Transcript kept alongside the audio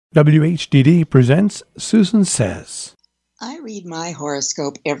WHDD presents Susan Says. I read my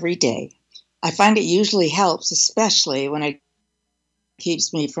horoscope every day. I find it usually helps, especially when it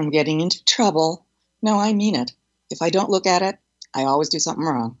keeps me from getting into trouble. No, I mean it. If I don't look at it, I always do something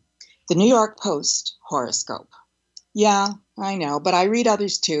wrong. The New York Post horoscope. Yeah, I know, but I read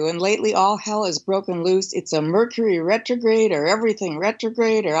others too, and lately all hell has broken loose. It's a Mercury retrograde or everything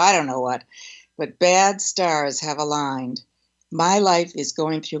retrograde or I don't know what. But bad stars have aligned. My life is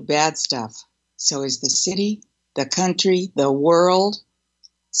going through bad stuff. So is the city, the country, the world.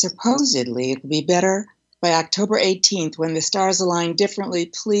 Supposedly, it will be better by October 18th when the stars align differently.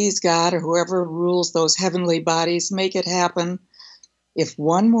 Please, God, or whoever rules those heavenly bodies, make it happen. If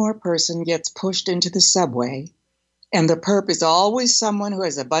one more person gets pushed into the subway, and the perp is always someone who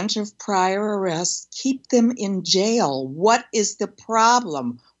has a bunch of prior arrests, keep them in jail. What is the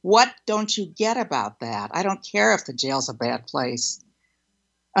problem? What don't you get about that? I don't care if the jail's a bad place.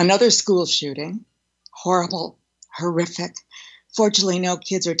 Another school shooting. Horrible, horrific. Fortunately, no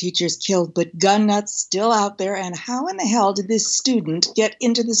kids or teachers killed, but gun nuts still out there. And how in the hell did this student get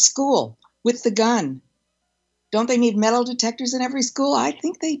into the school with the gun? Don't they need metal detectors in every school? I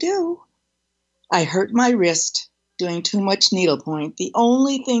think they do. I hurt my wrist doing too much needlepoint, the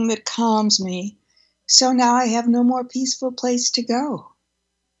only thing that calms me. So now I have no more peaceful place to go.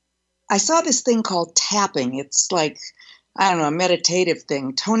 I saw this thing called tapping. It's like, I don't know, a meditative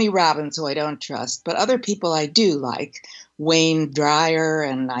thing. Tony Robbins, who I don't trust, but other people I do like. Wayne Dyer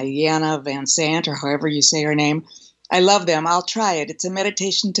and Ayanna Van Sant, or however you say her name. I love them. I'll try it. It's a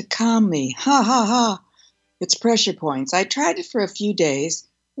meditation to calm me. Ha, ha, ha. It's pressure points. I tried it for a few days.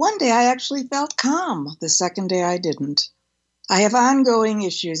 One day I actually felt calm. The second day I didn't. I have ongoing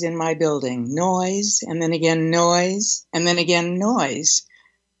issues in my building. Noise, and then again noise, and then again noise,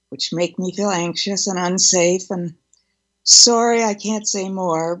 which make me feel anxious and unsafe. And sorry, I can't say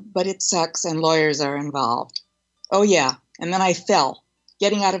more, but it sucks and lawyers are involved. Oh yeah, and then I fell.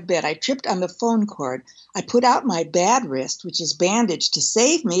 Getting out of bed, I tripped on the phone cord. I put out my bad wrist, which is bandaged, to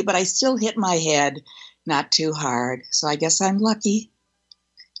save me, but I still hit my head. Not too hard, so I guess I'm lucky.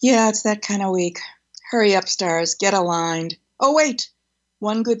 Yeah, it's that kind of week. Hurry up, stars, get aligned. Oh wait,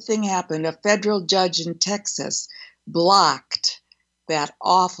 one good thing happened. A federal judge in Texas blocked that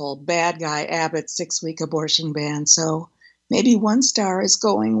awful bad guy Abbott's 6-week abortion ban, so maybe one star is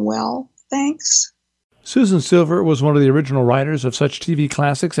going well. Thanks. Susan Silver was one of the original writers of such TV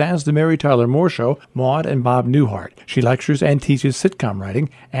classics as The Mary Tyler Moore Show, Maude, and Bob Newhart. She lectures and teaches sitcom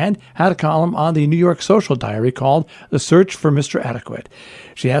writing and had a column on the New York Social Diary called The Search for Mr. Adequate.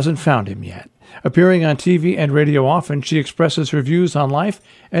 She hasn't found him yet. Appearing on TV and radio often, she expresses her views on life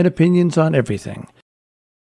and opinions on everything.